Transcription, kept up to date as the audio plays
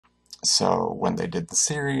So when they did the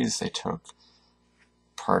series, they took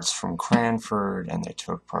parts from Cranford and they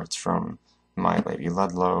took parts from My Lady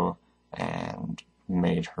Ludlow and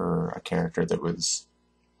made her a character that was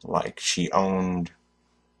like she owned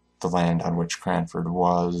the land on which Cranford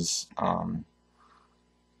was.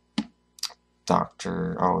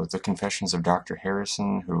 The Confessions of Dr.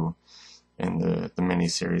 Harrison, who in the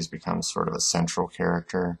miniseries becomes sort of a central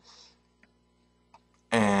character.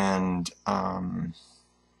 And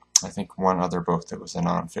I think one other book that was a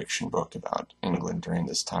nonfiction book about England during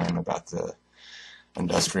this time, about the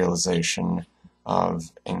industrialization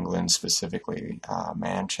of England, specifically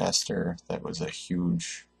Manchester, that was a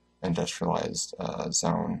huge industrialized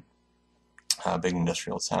zone, big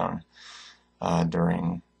industrial town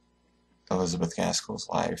during Elizabeth Gaskell's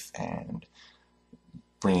life, and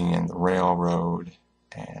bringing in the railroad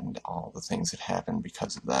and all the things that happened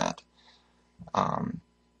because of that.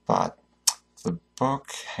 But the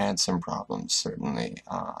book had some problems, certainly.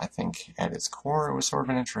 I think at its core it was sort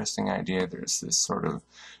of an interesting idea. There's this sort of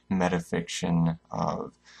metafiction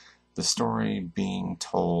of the story being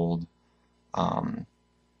told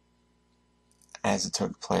as it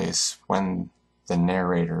took place when the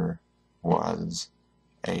narrator was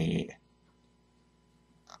a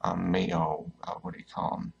what do you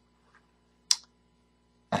call him?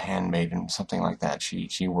 A handmaiden, something like that.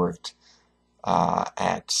 She worked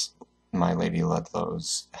at My Lady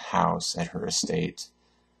Ludlow's house at her estate,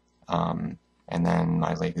 and then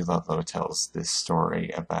My Lady Ludlow tells this story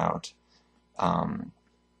about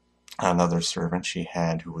another servant she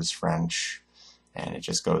had who was French, and it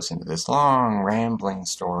just goes into this long, rambling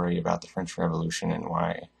story about the French Revolution and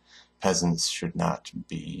why peasants should not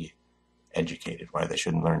be educated, why they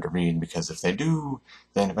shouldn't learn to read, because if they do,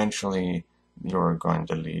 then eventually you're going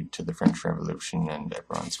to lead to the French Revolution and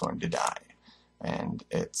everyone's going to die. And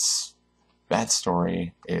that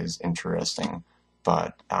story is interesting,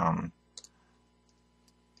 but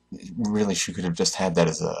really she could have just had that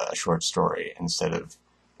as a short story instead of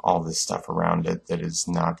all this stuff around it that is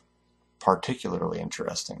not particularly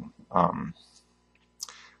interesting.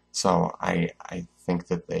 So I think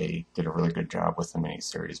that they did a really good job with the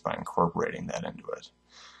miniseries by incorporating that into it.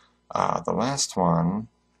 The last one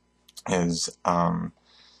is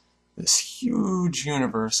this huge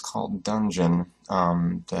universe called Dungeon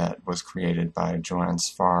that was created by Joann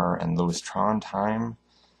Sfar and Louis Trondheim,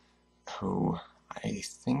 who I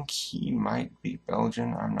think he might be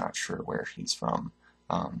Belgian. I'm not sure where he's from.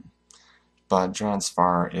 But Joann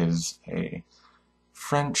Sfar is a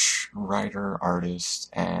French writer, artist,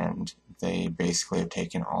 and they basically have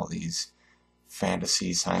taken all these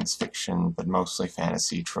fantasy, science fiction, but mostly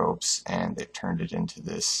fantasy tropes, and they've turned it into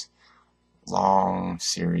this long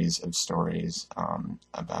series of stories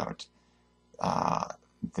about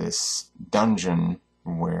this dungeon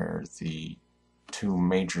where the two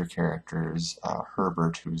major characters,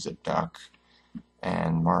 Herbert, who's a duck,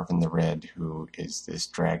 and Marvin the Red, who is this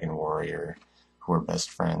dragon warrior, who are best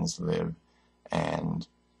friends, live. And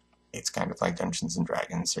it's kind of like Dungeons and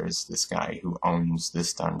Dragons. There's this guy who owns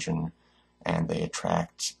this dungeon, and they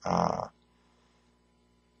attract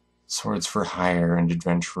swords for hire and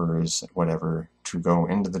adventurers, whatever, to go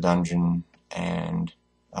into the dungeon and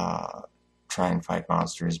try and fight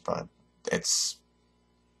monsters. But it's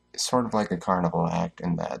sort of like a carnival act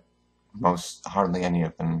in that hardly any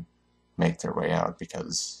of them make their way out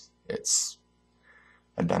because it's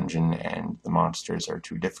a dungeon and the monsters are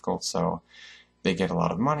too difficult. So they get a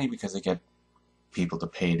lot of money because they get people to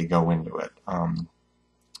pay to go into it.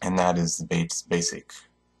 And that is the basic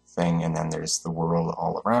thing. And then there's the world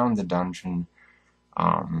all around the dungeon.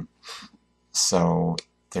 So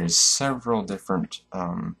there's several different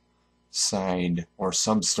side or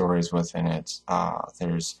sub-stories within it.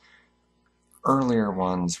 There's earlier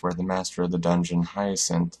ones where the master of the dungeon,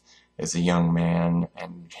 Hyacinth, is a young man,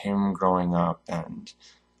 and him growing up and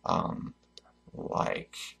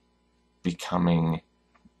like becoming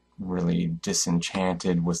really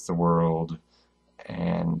disenchanted with the world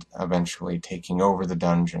and eventually taking over the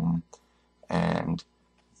dungeon. And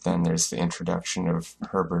then there's the introduction of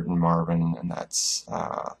Herbert and Marvin, and that's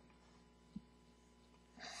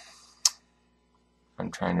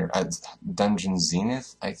Dungeon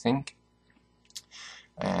Zenith, I think.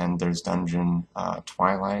 And there's Dungeon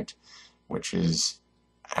Twilight, which is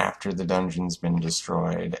after the dungeon's been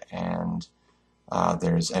destroyed, and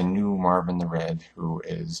there's a new Marvin the Red, who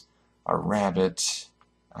is a rabbit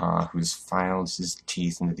who's filed his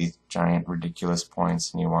teeth into these giant ridiculous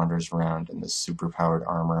points, and he wanders around in this superpowered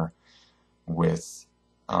armor with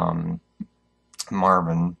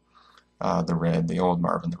Marvin the Red, the old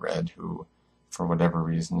Marvin the Red, who for whatever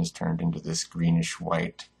reason is turned into this greenish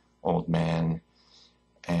white old man,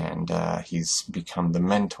 and he's become the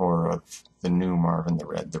mentor of the new Marvin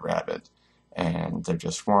the Rabbit, and they're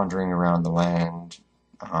just wandering around the land,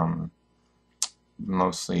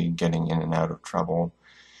 mostly getting in and out of trouble.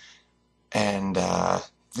 And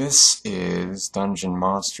this is Dungeon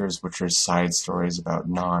Monsters, which are side stories about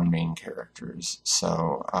non-main characters.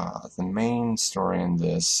 So the main story in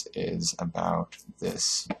this is about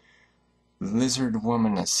this lizard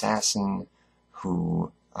woman assassin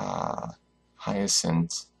who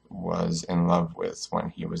Hyacinth was in love with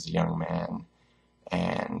when he was a young man,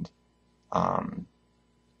 and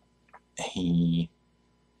he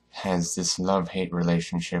has this love-hate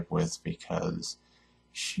relationship with, because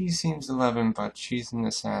she seems to love him, but she's an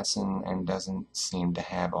assassin and doesn't seem to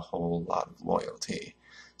have a whole lot of loyalty.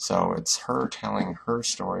 So it's her telling her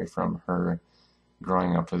story from her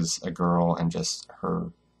growing up as a girl and just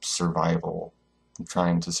her survival,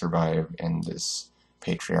 trying to survive in this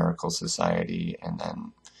patriarchal society, and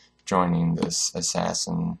then joining this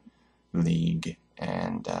assassin league,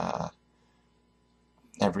 and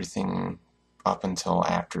everything up until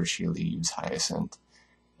after she leaves Hyacinth.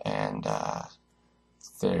 And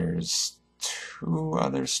there's two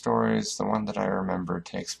other stories. The one that I remember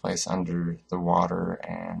takes place under the water,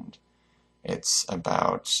 and it's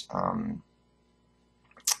about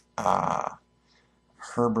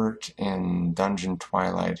Herbert in Dungeon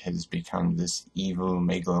Twilight has become this evil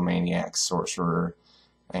megalomaniac sorcerer,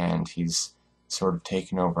 and he's sort of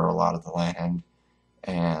taken over a lot of the land,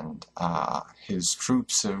 and his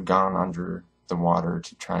troops have gone under the water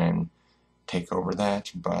to try and take over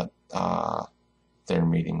that, but they're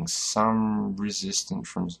meeting some resistance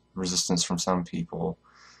from some people.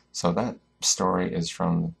 So that story is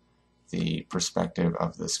from the perspective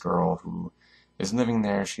of this girl who is living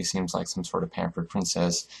there. She seems like some sort of pampered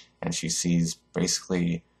princess, and she sees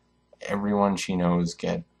basically everyone she knows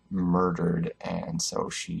get murdered, and so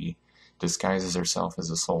she disguises herself as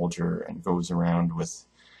a soldier and goes around with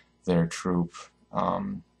their troop,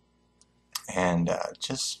 and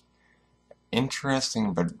just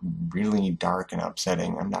interesting, but really dark and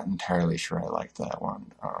upsetting. I'm not entirely sure I liked that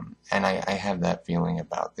one, and I have that feeling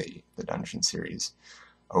about the Dungeon series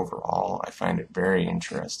overall. I find it very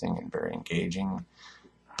interesting and very engaging,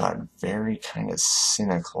 but very kind of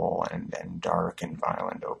cynical and dark and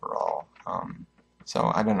violent overall.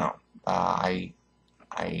 So I don't know. I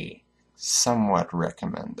somewhat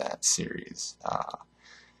recommend that series.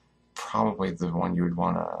 Probably the one you would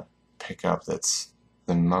want to pick up that's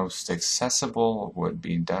the most accessible would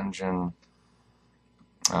be Dungeon,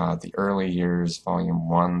 The Early Years, Volume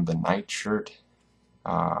 1, The Nightshirt,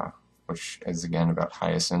 which is again about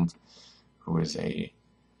Hyacinth, who is I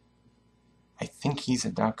think he's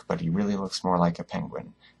a duck, but he really looks more like a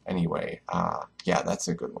penguin. Anyway, yeah, that's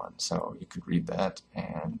a good one. So you could read that,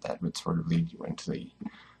 and that would sort of lead you into the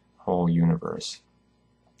whole universe.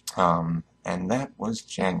 And that was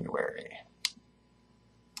January.